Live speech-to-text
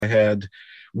I had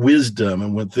wisdom,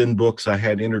 and within books, I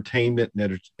had entertainment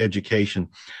and education.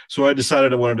 So I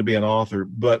decided I wanted to be an author.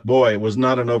 But boy, it was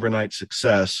not an overnight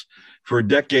success. For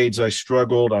decades, I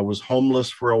struggled. I was homeless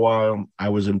for a while. I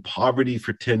was in poverty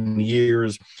for 10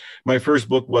 years. My first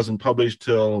book wasn't published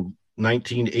till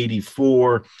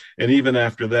 1984. And even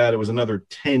after that, it was another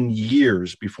 10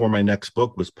 years before my next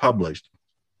book was published.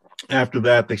 After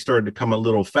that, they started to come a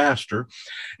little faster,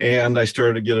 and I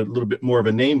started to get a little bit more of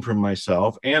a name for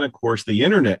myself. And of course, the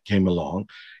internet came along,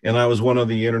 and I was one of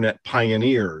the internet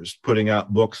pioneers, putting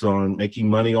out books on making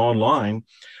money online.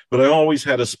 But I always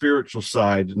had a spiritual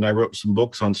side, and I wrote some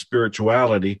books on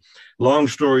spirituality. Long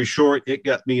story short, it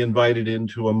got me invited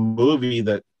into a movie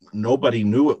that nobody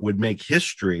knew it would make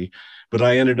history, but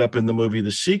I ended up in the movie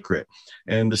The Secret.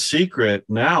 And The Secret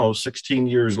now, 16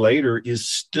 years later, is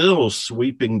still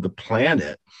sweeping the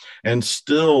planet and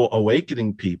still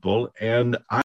awakening people. And